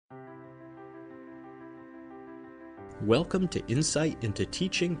Welcome to Insight into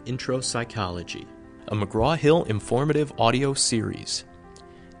Teaching Intro Psychology, a McGraw-Hill informative audio series.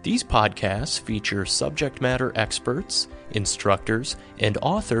 These podcasts feature subject matter experts, instructors, and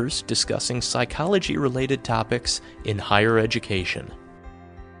authors discussing psychology-related topics in higher education.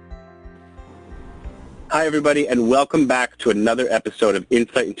 Hi, everybody, and welcome back to another episode of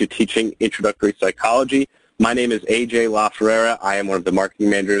Insight into Teaching Introductory Psychology. My name is AJ La Ferreira. I am one of the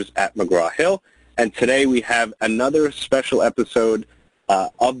marketing managers at McGraw-Hill. And today we have another special episode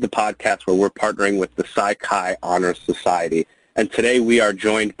of the podcast where we're partnering with the Psi-Chi Honor Society. And today we are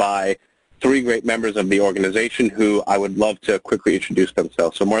joined by three great members of the organization who I would love to quickly introduce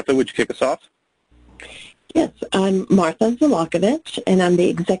themselves. So Martha, would you kick us off? Yes, I'm Martha Zalakovich, and I'm the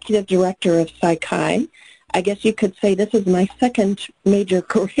Executive Director of Psi-Chi. I guess you could say this is my second major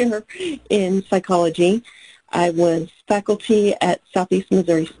career in psychology. I was faculty at Southeast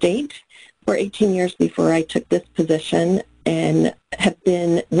Missouri State for 18 years before I took this position, and have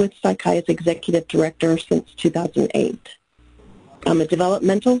been with Psi-Chi as Executive Director since 2008. I'm a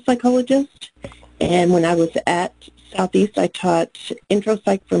developmental psychologist, and when I was at Southeast, I taught intro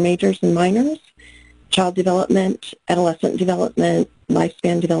psych for majors and minors, child development, adolescent development,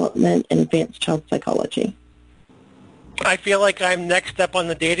 lifespan development, and advanced child psychology. I feel like I'm next up on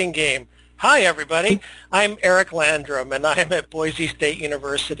the dating game. Hi, everybody. I'm Eric Landrum, and I'm at Boise State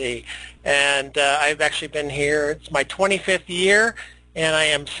University. And I've actually been here. It's my 25th year, and I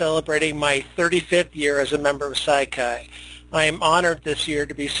am celebrating my 35th year as a member of Psi-Chi. I am honored this year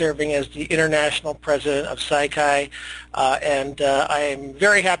to be serving as the International President of Psi-Chi, and I am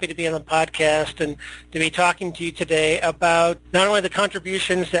very happy to be on the podcast and to be talking to you today about not only the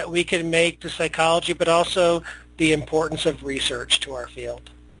contributions that we can make to psychology, but also the importance of research to our field.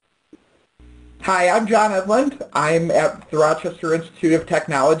 Hi, I'm John Edlund. I'm at the Rochester Institute of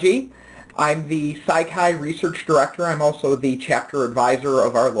Technology. I'm the Psi-Chi Research Director. I'm also the chapter advisor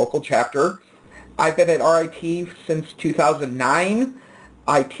of our local chapter. I've been at RIT since 2009.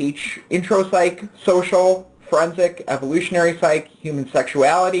 I teach intro psych, social, forensic, evolutionary psych, human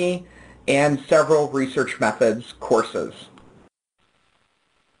sexuality, and several research methods courses.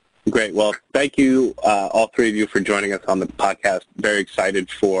 Great. Well, thank you, all three of you, for joining us on the podcast. Very excited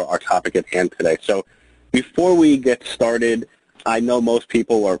for our topic at hand today. So before we get started, I know most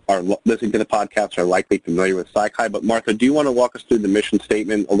people are listening to the podcast are likely familiar with Psi-Chi, but Martha, do you want to walk us through the mission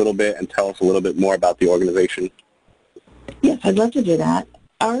statement a little bit and tell us a little bit more about the organization? Yes, I'd love to do that.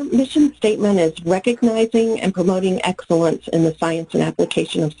 Our mission statement is recognizing and promoting excellence in the science and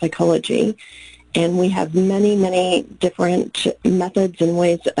application of psychology. And we have many, many different methods and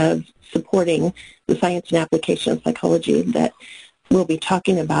ways of supporting the science and application of psychology that we'll be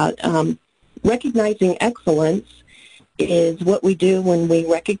talking about. Recognizing excellence is what we do when we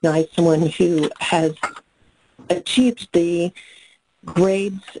recognize someone who has achieved the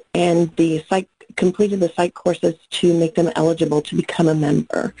grades and completed the psych courses to make them eligible to become a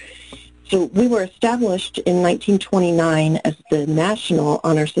member. So we were established in 1929 as the National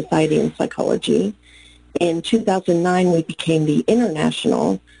Honor Society in Psychology. In 2009, we became the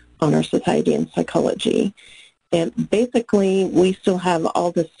International Honor Society in Psychology. And basically, we still have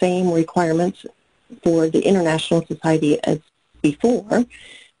all the same requirements for the International Society as before,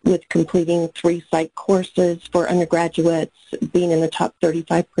 with completing 3 psych courses for undergraduates, being in the top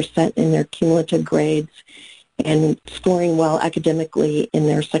 35% in their cumulative grades, and scoring well academically in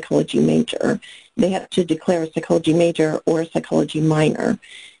their psychology major. They have to declare a psychology major or a psychology minor.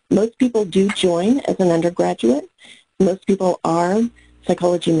 Most people do join as an undergraduate. Most people are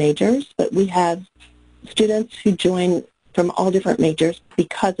psychology majors, but we have students who join from all different majors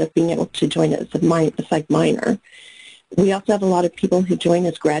because of being able to join as a psych minor. We also have a lot of people who join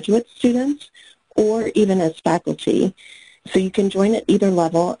as graduate students or even as faculty. So you can join at either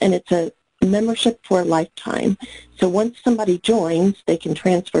level, and it's a membership for a lifetime. So once somebody joins, they can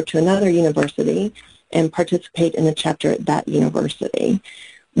transfer to another university and participate in a chapter at that university.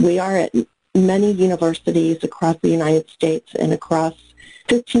 We are at many universities across the United States and across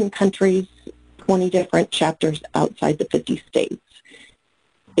 15 countries, 20 different chapters outside the 50 states.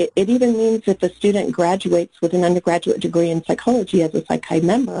 It even means if a student graduates with an undergraduate degree in psychology as a Psi-Chi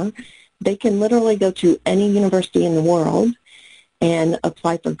member, they can literally go to any university in the world and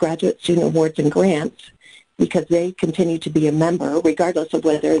apply for graduate student awards and grants because they continue to be a member regardless of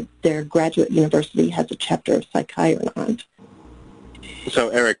whether their graduate university has a chapter of Psi-Chi or not. So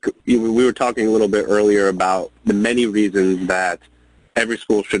Eric, we were talking a little bit earlier about the many reasons that every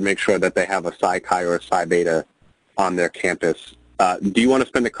school should make sure that they have a Psi-Chi or a Psi Beta on their campus. Do you want to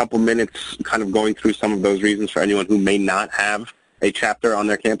spend a couple minutes kind of going through some of those reasons for anyone who may not have a chapter on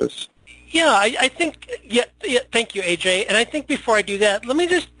their campus? Yeah, I think, thank you, AJ. And I think before I do that, let me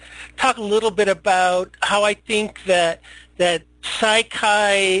just talk a little bit about how I think that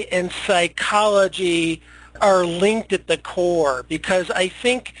psych-hi and psychology are linked at the core, because I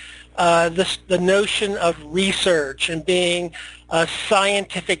think the notion of research and being a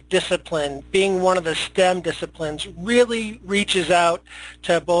scientific discipline, being one of the STEM disciplines, really reaches out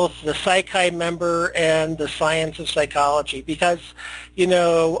to both the psych-hi member and the science of psychology, because,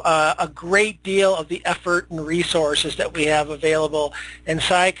 a great deal of the effort and resources that we have available in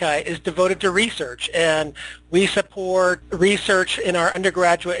psych-hi is devoted to research. And we support research in our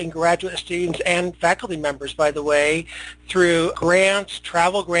undergraduate and graduate students and faculty members, by the way, through grants,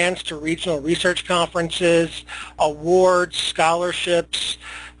 travel grants to regional research conferences, awards, scholarships,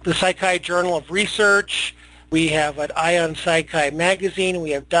 the Psych-hi Journal of Research. We have an ION Psych-hi magazine.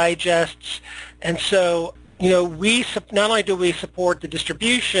 We have digests. And so, we not only do we support the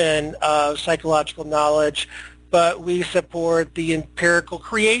distribution of psychological knowledge, but we support the empirical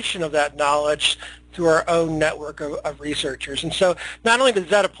creation of that knowledge through our own network of researchers. And so not only does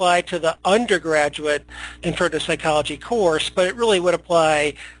that apply to the undergraduate Intro to Psychology course, but it really would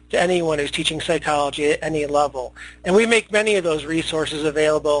apply to anyone who's teaching psychology at any level. And we make many of those resources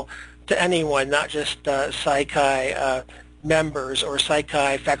available to anyone, not just Psych-hi members or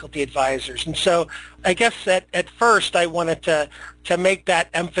Psych-hi faculty advisors. And so I guess at first I wanted to make that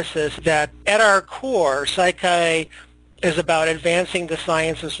emphasis that at our core, Psych-hi is about advancing the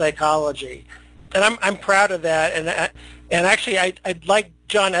science of psychology. And I'm proud of that. And actually, I'd like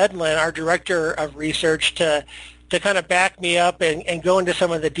John Edlin, our director of research, to kind of back me up and go into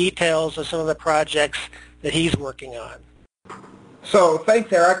some of the details of some of the projects that he's working on. So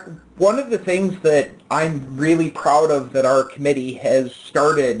thanks, Eric. One of the things that I'm really proud of that our committee has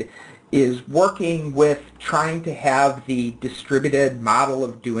started is working with trying to have the distributed model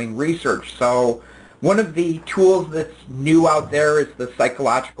of doing research. So one of the tools that's new out there is the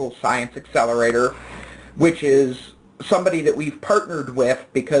Psychological Science Accelerator, which is somebody that we've partnered with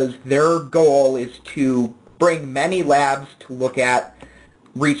because their goal is to bring many labs to look at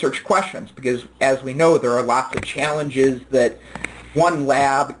research questions, because as we know, there are lots of challenges that one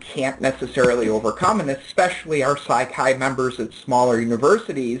lab can't necessarily overcome, and especially our Psych-hi members at smaller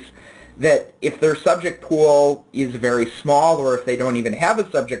universities, that if their subject pool is very small or if they don't even have a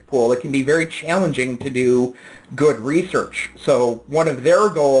subject pool, it can be very challenging to do good research. So one of their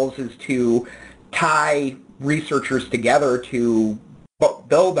goals is to tie researchers together to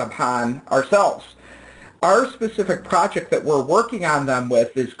build upon ourselves. Our specific project that we're working on them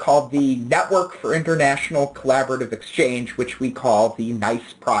with is called the Network for International Collaborative Exchange, which we call the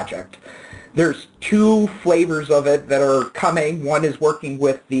NICE project. There's two flavors of it that are coming. One is working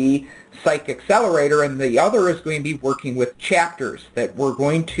with the Psych Accelerator, and the other is going to be working with chapters that we're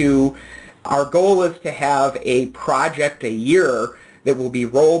going to, our goal is to have a project a year that will be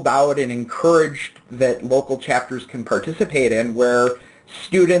rolled out and encouraged that local chapters can participate in, where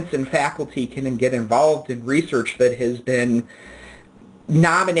students and faculty can get involved in research that has been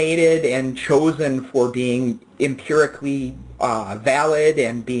nominated and chosen for being empirically valid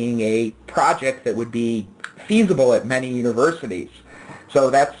and being a project that would be feasible at many universities. So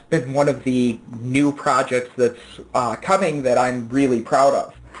that's been one of the new projects that's coming that I'm really proud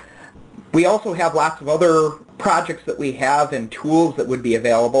of. We also have lots of other projects that we have and tools that would be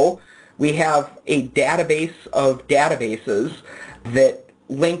available. We have a database of databases that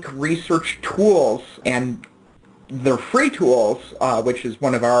link research tools, and they're free tools, which is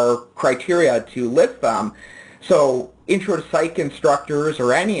one of our criteria to list them. So Intro to Psych instructors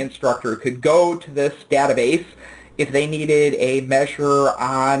or any instructor could go to this database. If they needed a measure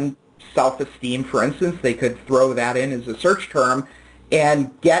on self-esteem, for instance, they could throw that in as a search term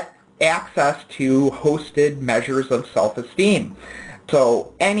and get access to hosted measures of self-esteem.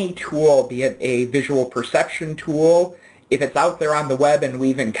 So any tool, be it a visual perception tool, if it's out there on the web and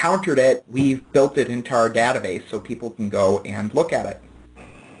we've encountered it, we've built it into our database so people can go and look at it.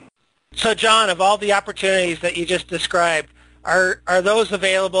 So John, of all the opportunities that you just described, are those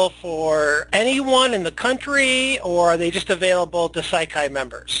available for anyone in the country, or are they just available to Psych-hi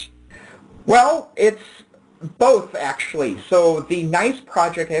members? Well, it's both, actually. So the NICE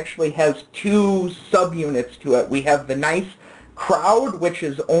project actually has two subunits to it. We have the NICE Crowd, which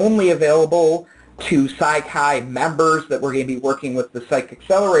is only available to Psych-hi members that we're going to be working with the Psych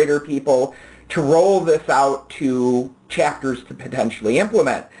Accelerator people to roll this out to chapters to potentially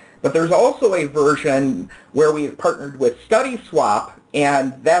implement. But there's also a version where we've partnered with StudySwap,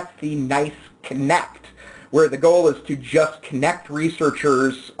 and that's the NICE Connect, where the goal is to just connect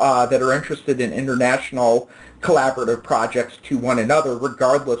researchers that are interested in international collaborative projects to one another,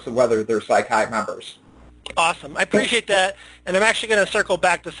 regardless of whether they're Psych-Hi members. Awesome. I appreciate that, and I'm actually going to circle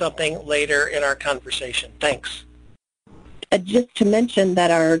back to something later in our conversation. Thanks. Just to mention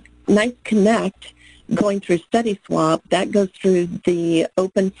that our NICE Connect, going through StudySwap, that goes through the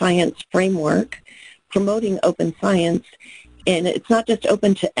open science framework, promoting open science, and it's not just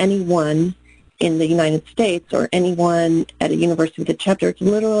open to anyone in the United States or anyone at a university with a chapter. It's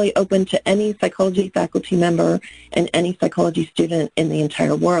literally open to any psychology faculty member and any psychology student in the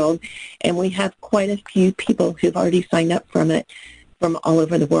entire world. And we have quite a few people who've already signed up from it from all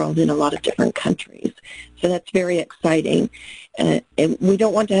over the world in a lot of different countries. So that's very exciting. And we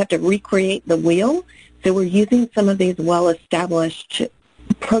don't want to have to recreate the wheel, so we're using some of these well-established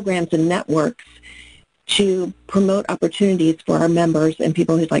programs and networks to promote opportunities for our members and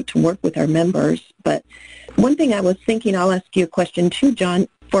people who'd like to work with our members. But one thing I was thinking, I'll ask you a question too, John,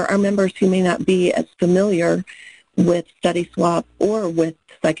 for our members who may not be as familiar with StudySwap or with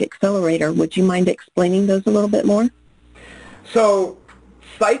Psych Accelerator, would you mind explaining those a little bit more? So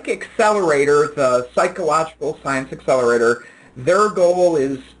Psych Accelerator, the Psychological Science Accelerator, their goal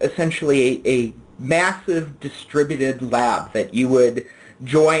is essentially a massive distributed lab that you would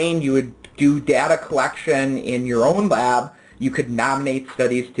join. You would do data collection in your own lab. You could nominate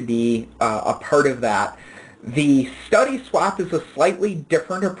studies to be a part of that. The StudySwap is a slightly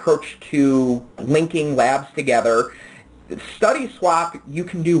different approach to linking labs together. StudySwap, you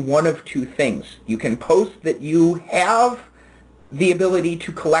can do one of two things. You can post that you have the ability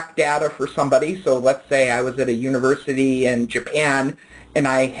to collect data for somebody. So let's say I was at a university in Japan and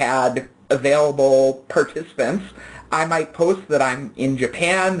I had available participants. I might post that I'm in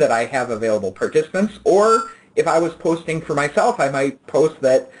Japan, that I have available participants, or if I was posting for myself, I might post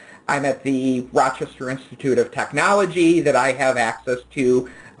that I'm at the Rochester Institute of Technology, that I have access to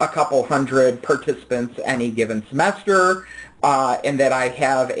a couple hundred participants any given semester, and that I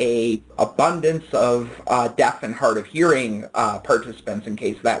have a abundance of deaf and hard of hearing participants in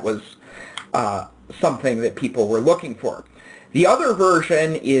case that was something that people were looking for. The other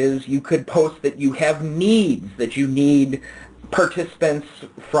version is you could post that you have needs, that you need participants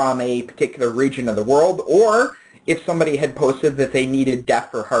from a particular region of the world, or if somebody had posted that they needed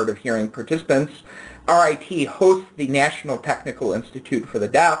deaf or hard of hearing participants, RIT hosts the National Technical Institute for the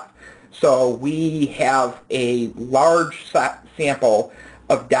Deaf, so we have a large sample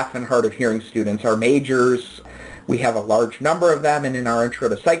of deaf and hard of hearing students. Our majors, we have a large number of them, and in our Intro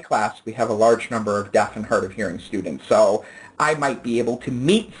to Psych class, we have a large number of deaf and hard of hearing students. So I might be able to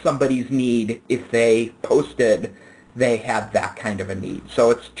meet somebody's need if they posted they had that kind of a need. So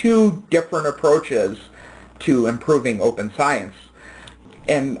it's two different approaches to improving open science.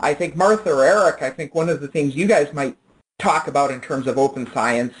 And I think Martha or Eric, I think one of the things you guys might talk about in terms of open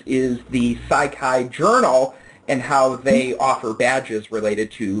science is the Psych-Hi Journal and how they offer badges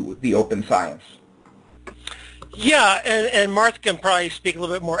related to the open science. Yeah, and Martha can probably speak a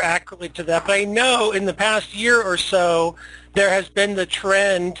little bit more accurately to that, but I know in the past year or so there has been the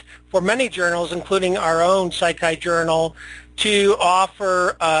trend for many journals, including our own Psych-Hi Journal, to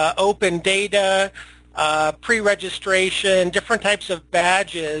offer open data, pre-registration, different types of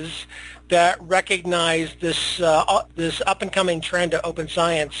badges that recognize this this up-and-coming trend of open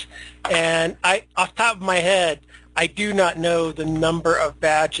science. And off the top of my head, I do not know the number of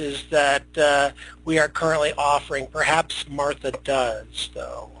badges that we are currently offering. Perhaps Martha does,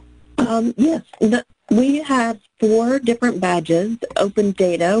 though. Yes. We have 4 different badges: open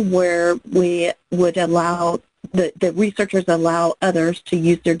data, where we would allow the researchers allow others to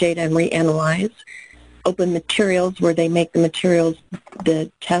use their data and reanalyze; open materials, where they make the materials, the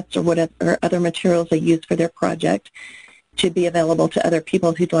tests or whatever other materials they use for their project, to be available to other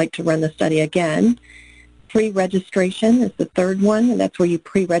people who'd like to run the study again. Pre-registration is the third one, and that's where you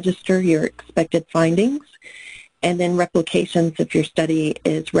pre-register your expected findings. And then replications, if your study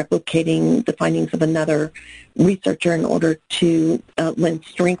is replicating the findings of another researcher in order to lend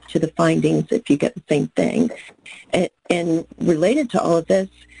strength to the findings if you get the same thing. And related to all of this,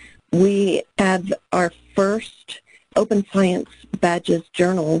 we have our first Open Science Badges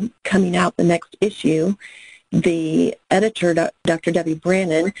journal coming out the next issue. The editor, Dr. Debbie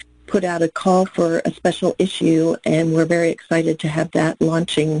Brannon, put out a call for a special issue, and we're very excited to have that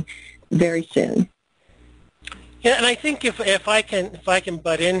launching very soon. Yeah, and I think if I can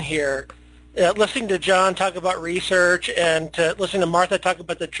butt in here, listening to John talk about research and listening to Martha talk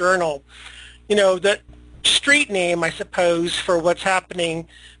about the journal, you know, that street name, I suppose, for what's happening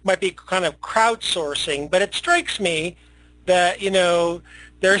might be kind of crowdsourcing, but it strikes me that, you know,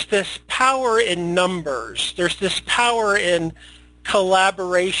 there's this power in numbers. There's this power in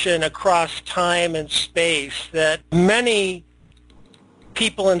collaboration across time and space that many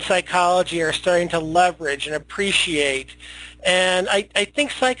people in psychology are starting to leverage and appreciate. And I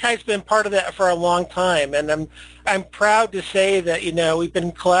think PsyChi has been part of that for a long time. And I'm proud to say that, we've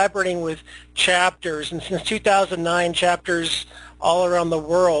been collaborating with chapters, and since 2009, chapters all around the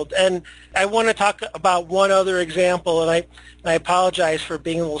world. And I want to talk about one other example, and I apologize for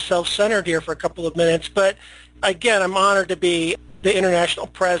being a little self-centered here for a couple of minutes, but again, I'm honored to be the international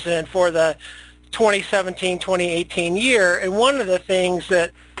president for the 2017-2018 year. And one of the things that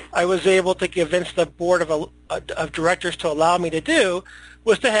I was able to convince the board of directors to allow me to do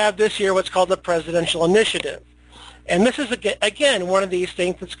was to have this year what's called the Presidential Initiative. And this is, again, one of these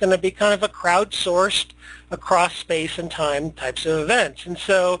things that's going to be kind of a crowdsourced across space and time types of events. And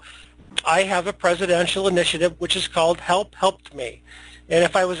so I have a presidential initiative which is called Help Helped Me. And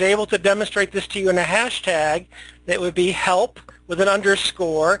if I was able to demonstrate this to you in a hashtag, that would be help with an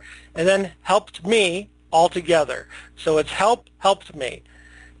underscore and then helped me all together. So it's Help Helped Me.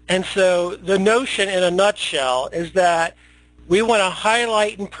 And so the notion in a nutshell is that we want to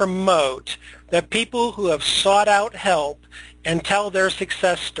highlight and promote the people who have sought out help and tell their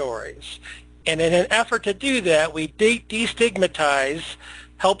success stories. And in an effort to do that, we destigmatize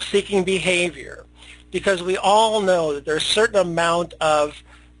help-seeking behavior, because we all know that there's a certain amount of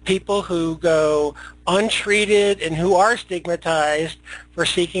people who go untreated and who are stigmatized for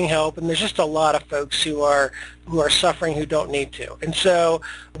seeking help, and there's just a lot of folks who are suffering who don't need to. And so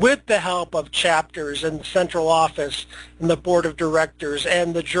with the help of chapters and the central office and the board of directors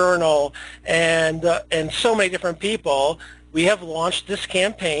and the journal and so many different people, we have launched this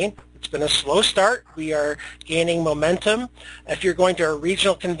campaign. It's been a slow start. We are gaining momentum. If you're going to a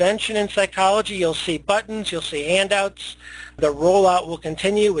regional convention in psychology, you'll see buttons, you'll see handouts. The rollout will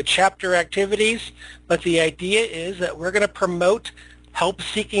continue with chapter activities, but the idea is that we're going to promote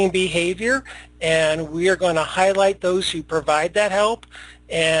help-seeking behavior, and we are going to highlight those who provide that help.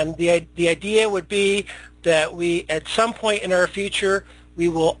 And the idea would be that we, at some point in our future, we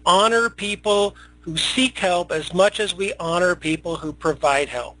will honor people who seek help as much as we honor people who provide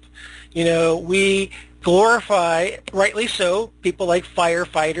help. We glorify, rightly so, people like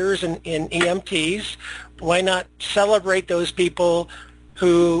firefighters and EMTs. Why not celebrate those people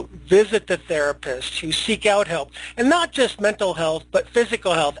who visit the therapist, who seek out help, and not just mental health, but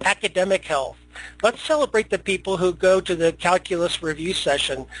physical health, academic health. Let's celebrate the people who go to the calculus review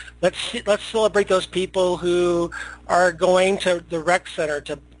session. Let's celebrate those people who are going to the rec center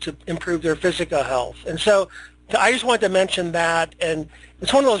to improve their physical health. And so I just wanted to mention that, and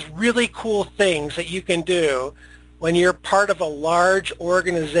it's one of those really cool things that you can do when you're part of a large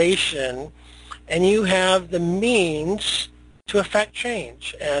organization and you have the means to affect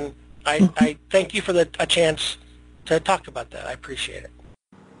change. And I thank you for a chance to talk about that. I appreciate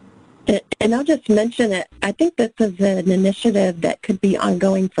it. And I'll just mention it. I think this is an initiative that could be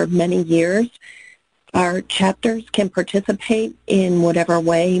ongoing for many years. Our chapters can participate in whatever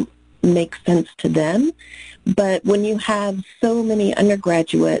way makes sense to them. But when you have so many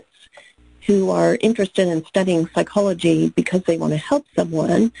undergraduates who are interested in studying psychology because they want to help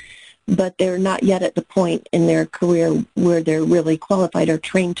someone, but they're not yet at the point in their career where they're really qualified or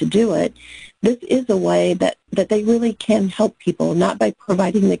trained to do it, this is a way that they really can help people, not by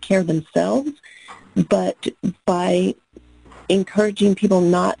providing the care themselves, but by encouraging people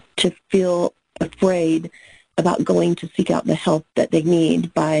not to feel afraid about going to seek out the help that they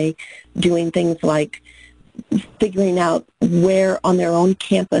need, by doing things like figuring out where on their own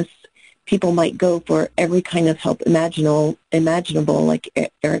campus people might go for every kind of help imaginable, like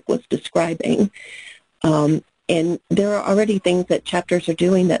Eric was describing. And there are already things that chapters are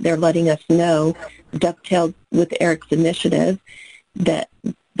doing that they're letting us know, dovetailed with Eric's initiative, that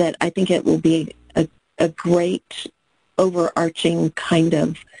I think it will be a great overarching kind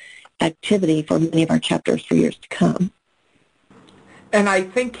of activity for many of our chapters for years to come. And I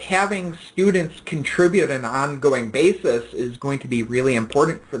think having students contribute on an ongoing basis is going to be really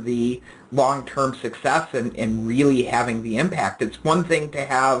important for the long-term success and really having the impact. It's one thing to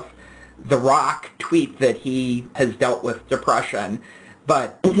have The Rock tweet that he has dealt with depression,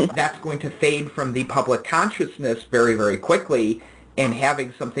 but that's going to fade from the public consciousness very, very quickly, and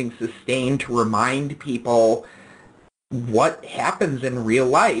having something sustained to remind people what happens in real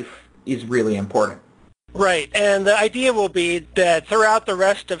life is really important. Right, and the idea will be that throughout the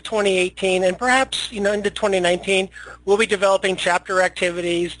rest of 2018 and perhaps into 2019, we'll be developing chapter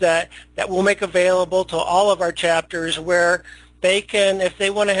activities that we'll make available to all of our chapters, where if they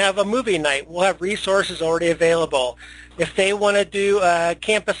want to have a movie night, we'll have resources already available. If they want to do a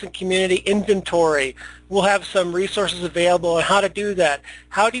campus and community inventory, we'll have some resources available on how to do that.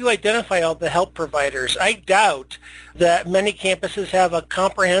 How do you identify all the help providers? I doubt that many campuses have a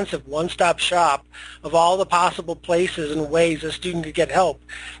comprehensive one-stop shop of all the possible places and ways a student could get help.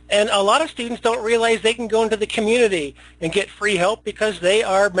 And a lot of students don't realize they can go into the community and get free help because they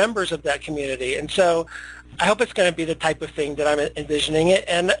are members of that community. And so I hope it's going to be the type of thing that I'm envisioning it.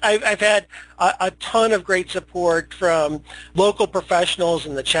 And I've had a ton of great support from local professionals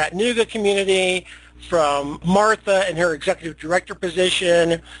in the Chattanooga community, from Martha in her executive director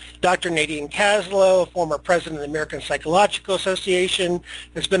position, Dr. Nadine Kaslow, a former president of the American Psychological Association,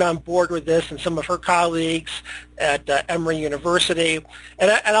 has been on board with this, and some of her colleagues at Emory University.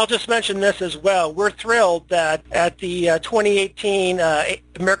 And I'll just mention this as well. We're thrilled that at the 2018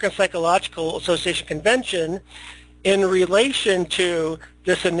 American Psychological Association Convention, in relation to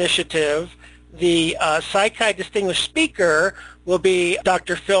this initiative, the Psych-Chi Distinguished Speaker will be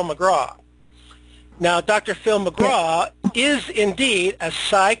Dr. Phil McGraw. Now, Dr. Phil McGraw is indeed a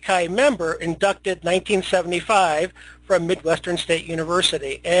Psych-Chi member inducted 1975 from Midwestern State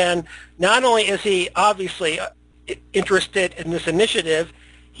University. And not only is he obviously interested in this initiative,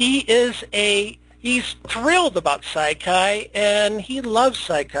 he's thrilled about Psych-Chi, and he loves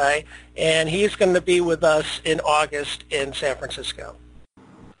Psych-Chi, and he's going to be with us in August in San Francisco.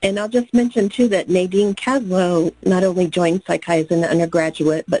 And I'll just mention, too, that Nadine Kaslow not only joined Psych-Chi as an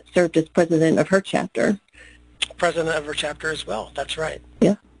undergraduate, but served as president of her chapter. President of her chapter as well. That's right.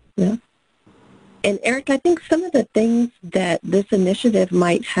 Yeah. And, Eric, I think some of the things that this initiative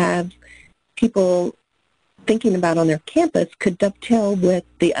might have people thinking about on their campus could dovetail with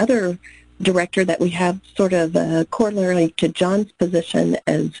the other director that we have, sort of a corollary to John's position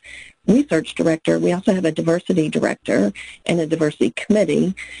as research director. We also have a diversity director and a diversity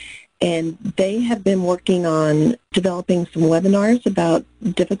committee, and they have been working on developing some webinars about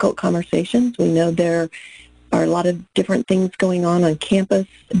difficult conversations. We know there are a lot of different things going on campus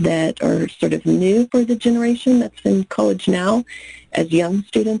that are sort of new for the generation that's in college now, as young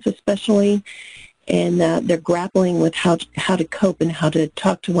students especially, and they're grappling with how to cope and how to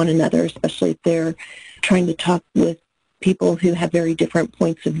talk to one another, especially if they're trying to talk with people who have very different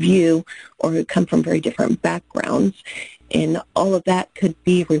points of view or who come from very different backgrounds. And all of that could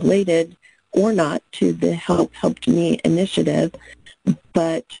be related or not to the Helped Me initiative.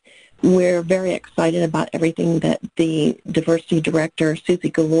 But we're very excited about everything that the diversity director, Susie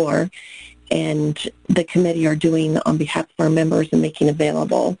Galore, and the committee are doing on behalf of our members and making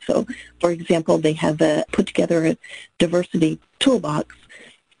available. So, for example, they have put together a diversity toolbox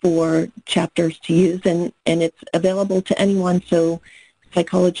for chapters to use, and it's available to anyone, so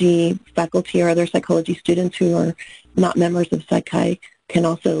psychology faculty or other psychology students who are not members of Psych-Chi can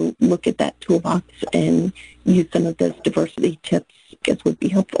also look at that toolbox and use some of those diversity tips, I guess, would be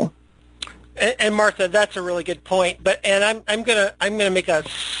helpful. And Martha, that's a really good point. I'm gonna make a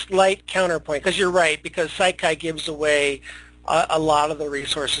slight counterpoint, because you're right, because Psych-Chi gives away a lot of the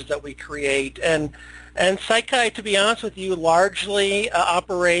resources that we create, and Psych-Chi, to be honest with you, largely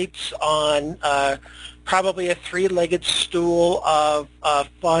operates on probably a three-legged stool of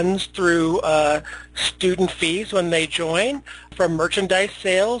funds through student fees when they join, from merchandise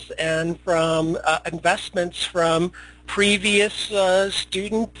sales, and from investments from previous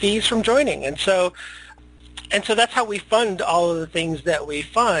student fees from joining. And so that's how we fund all of the things that we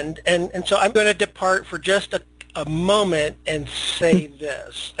fund. And so I'm going to depart for just a moment and say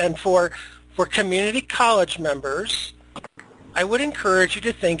this. And for community college members, I would encourage you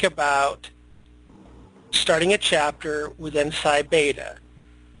to think about starting a chapter within Psi Beta.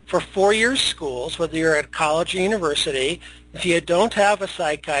 For four-year schools, whether you're at college or university, if you don't have a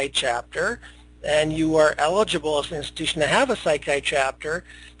Psych-Chi chapter and you are eligible as an institution to have a Psych-Chi chapter,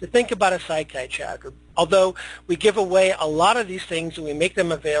 to think about a Psych-Chi chapter. Although we give away a lot of these things and we make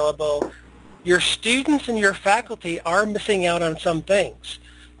them available, your students and your faculty are missing out on some things.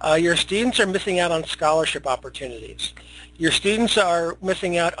 Your students are missing out on scholarship opportunities. Your students are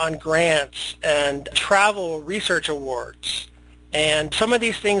missing out on grants and travel research awards. And some of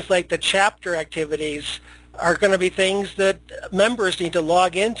these things, like the chapter activities, are going to be things that members need to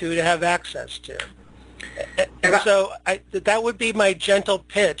log into to have access to. And so that would be my gentle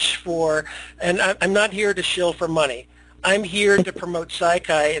pitch for, and I'm not here to shill for money. I'm here to promote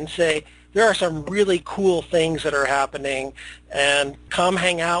Psych-Chi and say, there are some really cool things that are happening, and come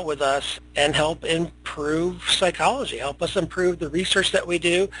hang out with us and help improve psychology, help us improve the research that we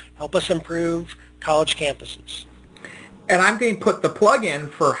do, help us improve college campuses. And I'm going to put the plug in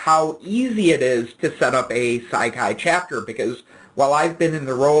for how easy it is to set up a PsyChi chapter, because while I've been in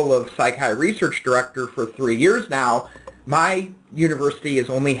the role of PsyChi Research Director for 3 years now, my university has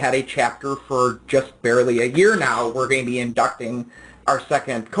only had a chapter for just barely a year now. We're going to be inducting our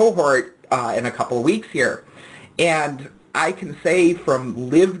second cohort in a couple of weeks here. And I can say from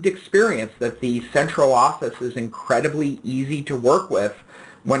lived experience that the central office is incredibly easy to work with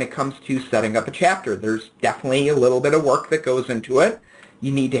when it comes to setting up a chapter. There's definitely a little bit of work that goes into it.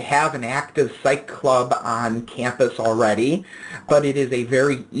 You need to have an active psych club on campus already, but it is a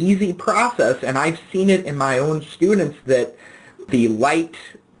very easy process, and I've seen it in my own students that the light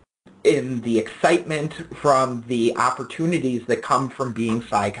in the excitement from the opportunities that come from being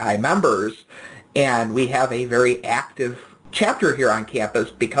PsyChi members, and we have a very active chapter here on campus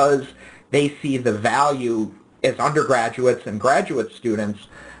because they see the value as undergraduates and graduate students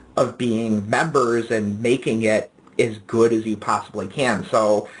of being members and making it as good as you possibly can.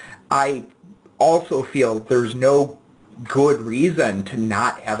 So I also feel there's no good reason to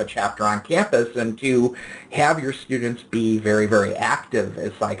not have a chapter on campus and to have your students be very, very active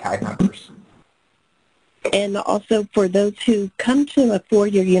as PsyChi members. And also for those who come to a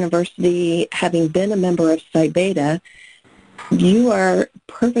four-year university having been a member of Psi Beta, you are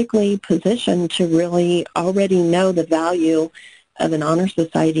perfectly positioned to really already know the value of an honor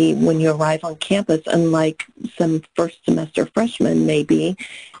society when you arrive on campus, unlike some first semester freshmen may be.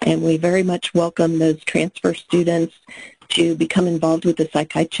 And we very much welcome those transfer students to become involved with the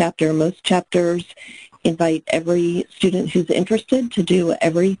PsyChi chapter. Most chapters invite every student who's interested to do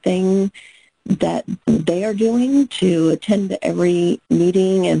everything that they are doing, to attend every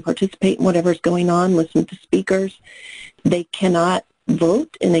meeting and participate in whatever's going on, listen to speakers. They cannot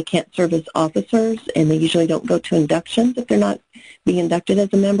vote and they can't serve as officers, and they usually don't go to inductions if they're not being inducted as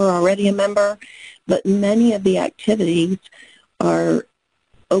a member, already a member. But many of the activities are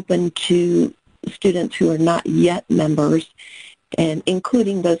open to students who are not yet members, and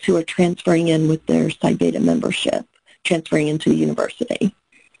including those who are transferring in with their Psi Beta membership, transferring into the university.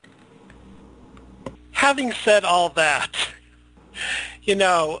 Having said all that, you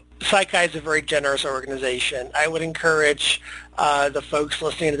know, PsyChi is a very generous organization. I would encourage the folks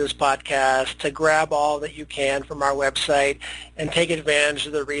listening to this podcast to grab all that you can from our website and take advantage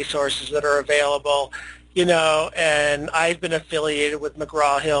of the resources that are available. You know, and I've been affiliated with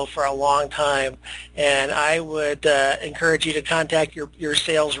McGraw-Hill for a long time, and I would encourage you to contact your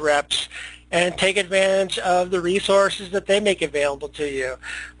sales reps and take advantage of the resources that they make available to you.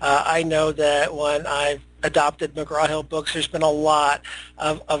 I know that when I've adopted McGraw-Hill books, there's been a lot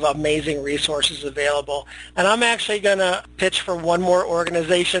of amazing resources available. And I'm actually going to pitch for one more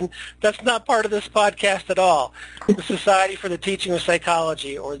organization that's not part of this podcast at all, the Society for the Teaching of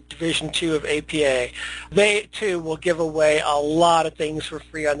Psychology, or Division II of APA. They, too, will give away a lot of things for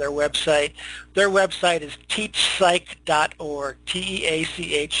free on their website. Their website is teachpsych.org,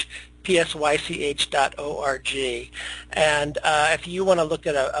 teachpsych.org. And if you want to look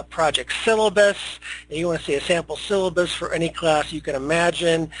at a project syllabus, and you want to see a sample syllabus for any class you can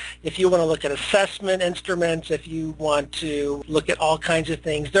imagine, if you want to look at assessment instruments, if you want to look at all kinds of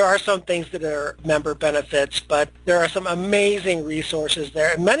things, there are some things that are member benefits, but there are some amazing resources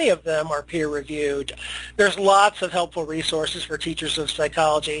there, and many of them are peer-reviewed. There's lots of helpful resources for teachers of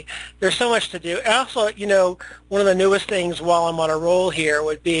psychology. There's so much to do. And also, you know, one of the newest things while I'm on a roll here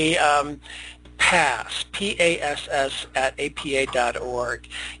would be PASS, P-A-S-S, at apa.org.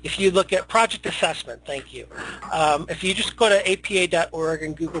 If you look at project assessment, thank you. If you just go to apa.org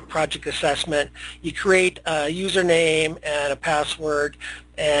and Google project assessment, you create a username and a password,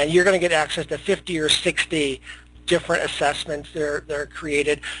 and you're going to get access to 50 or 60 different assessments that are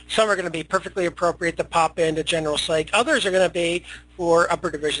created. Some are going to be perfectly appropriate to pop into general psych. Others are going to be for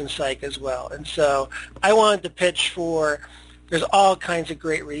upper division psych as well. And so I wanted to pitch for, there's all kinds of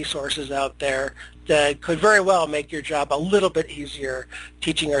great resources out there that could very well make your job a little bit easier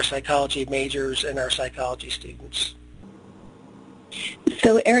teaching our psychology majors and our psychology students.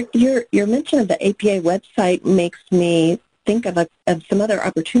 So, Eric, your mention of the APA website makes me think of some other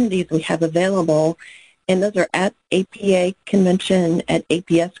opportunities we have available, and those are at APA Convention, at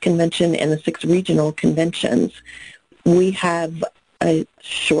APS Convention, and the 6 regional conventions. We have a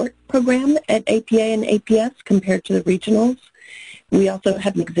short program at APA and APS compared to the regionals. We also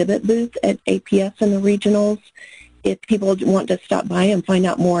have an exhibit booth at APS and the regionals. If people want to stop by and find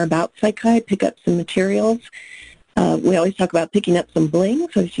out more about PsyChi, pick up some materials. We always talk about picking up some bling,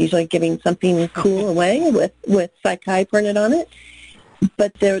 so it's usually giving something cool away with PsyChi printed on it.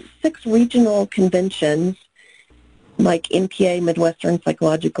 But there are 6 regional conventions. like MPA, Midwestern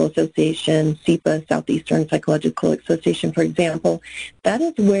Psychological Association, SEPA, Southeastern Psychological Association, for example, that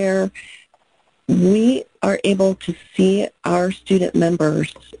is where we are able to see our student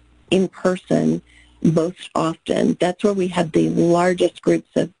members in person most often. That's where we have the largest groups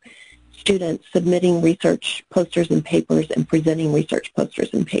of students submitting research posters and papers and presenting research posters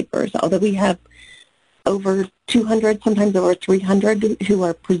and papers. Although we have over 200, sometimes over 300 who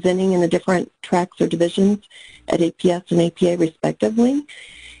are presenting in the different tracks or divisions at APS and APA respectively,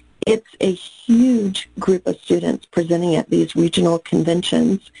 it's a huge group of students presenting at these regional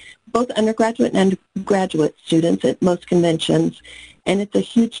conventions, both undergraduate and graduate students at most conventions, and it's a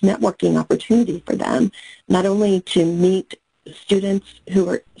huge networking opportunity for them, not only to meet students who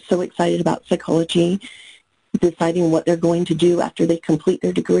are so excited about psychology, deciding what they're going to do after they complete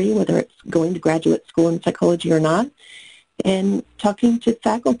their degree, whether it's going to graduate school in psychology or not, and talking to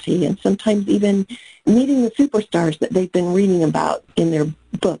faculty and sometimes even meeting the superstars that they've been reading about in their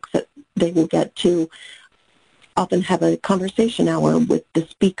books that they will get to often have a conversation hour with the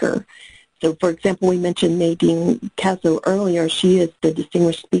speaker. So, for example, we mentioned Nadine Caso earlier. She is the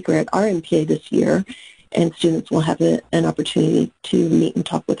distinguished speaker at our MPA this year, and students will have an opportunity to meet and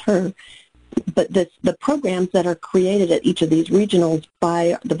talk with her. But the programs that are created at each of these regionals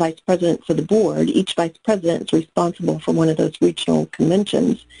by the vice presidents of the board, each vice president is responsible for one of those regional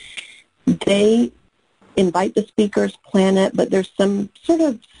conventions. They invite the speakers, plan it, but there's some sort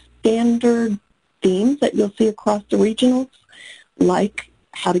of standard themes that you'll see across the regionals, like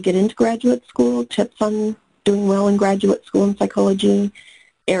how to get into graduate school, tips on doing well in graduate school in psychology,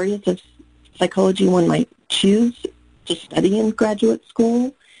 areas of psychology one might choose to study in graduate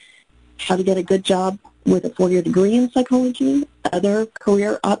school, how to get a good job with a 4-year degree in psychology, other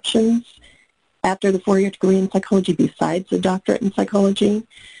career options after the 4-year degree in psychology besides a doctorate in psychology,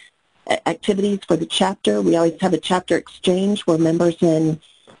 activities for the chapter. We always have a chapter exchange where members and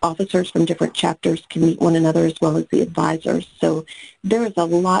officers from different chapters can meet one another as well as the advisors. So there is a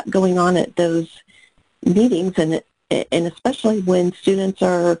lot going on at those meetings, and especially when students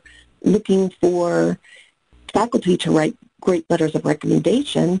are looking for faculty to write great letters of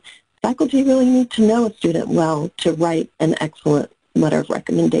recommendation, faculty really need to know a student well to write an excellent letter of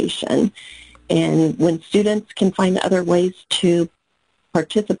recommendation. And when students can find other ways to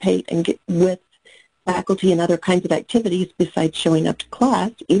participate and get with faculty and other kinds of activities besides showing up to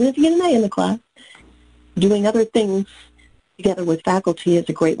class, even if you get an A in the class, doing other things together with faculty is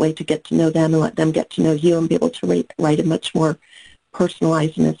a great way to get to know them and let them get to know you and be able to write a much more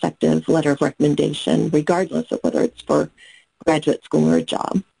personalized and effective letter of recommendation, regardless of whether it's for graduate school or a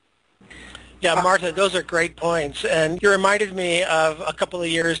job. Yeah, Martha, those are great points. And you reminded me of a couple of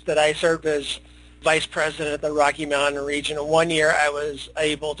years that I served as vice president of the Rocky Mountain region. And one year I was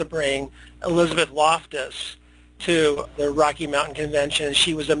able to bring Elizabeth Loftus to the Rocky Mountain Convention.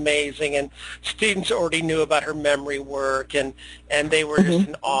 She was amazing, and students already knew about her memory work, and they were just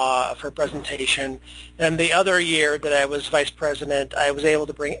in awe of her presentation. And the other year that I was vice president, I was able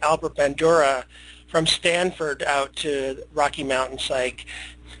to bring Albert Bandura from Stanford out to Rocky Mountain Psych.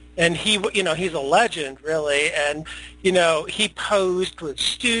 And he's a legend, really. And, he posed with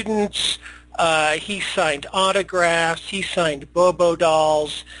students. He signed autographs. He signed Bobo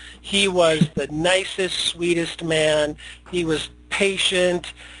dolls. He was the nicest, sweetest man. He was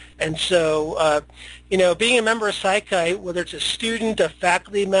patient. And so, being a member of Psych-Chi, whether it's a student, a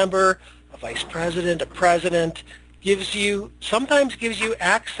faculty member, a vice president, a president, sometimes gives you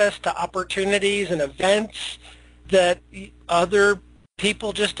access to opportunities and events that other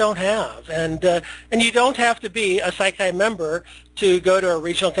people just don't have. And you don't have to be a Psych-Chi member to go to a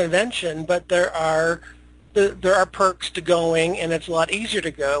regional convention, but there are perks to going, and it's a lot easier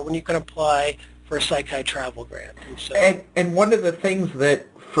to go when you can apply for a Psych-Chi travel grant. And one of the things that,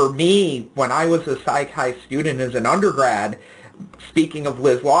 for me, when I was a Psych-Chi student as an undergrad, speaking of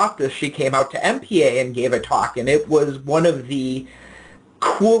Liz Loftus, she came out to MPA and gave a talk, and it was one of the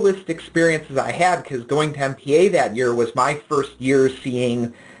coolest experiences I had, because going to MPA that year was my first year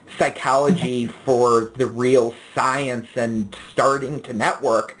seeing psychology for the real science and starting to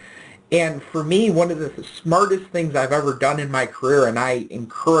network. And for me, one of the smartest things I've ever done in my career, and I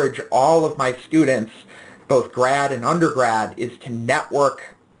encourage all of my students, both grad and undergrad, is to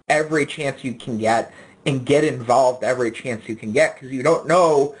network every chance you can get and get involved every chance you can get, because you don't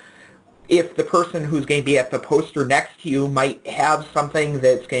know if the person who's going to be at the poster next to you might have something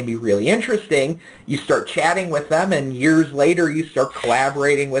that's going to be really interesting. You start chatting with them, and years later you start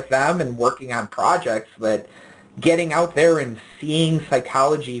collaborating with them and working on projects. That getting out there and seeing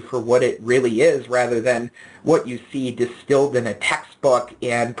psychology for what it really is, rather than what you see distilled in a textbook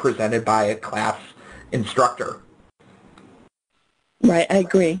and presented by a class instructor. Right, I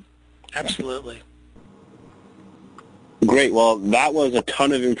agree. Absolutely. Great. Well, that was a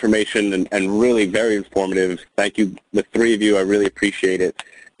ton of information and really very informative. Thank you, the three of you. I really appreciate it.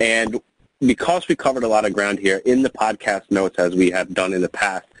 And because we covered a lot of ground here, in the podcast notes, as we have done in the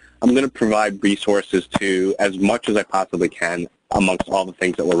past, I'm going to provide resources to as much as I possibly can amongst all the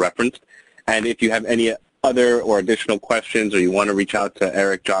things that were referenced. And if you have any other or additional questions or you want to reach out to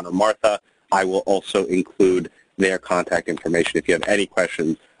Eric, John, or Martha, I will also include their contact information if you have any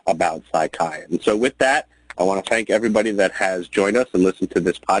questions about PsyChi. And so with that, I want to thank everybody that has joined us and listened to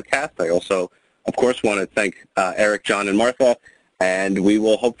this podcast. I also, of course, want to thank Eric, John, and Martha, and we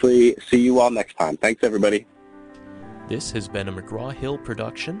will hopefully see you all next time. Thanks, everybody. This has been a McGraw-Hill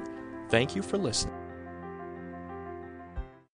production. Thank you for listening.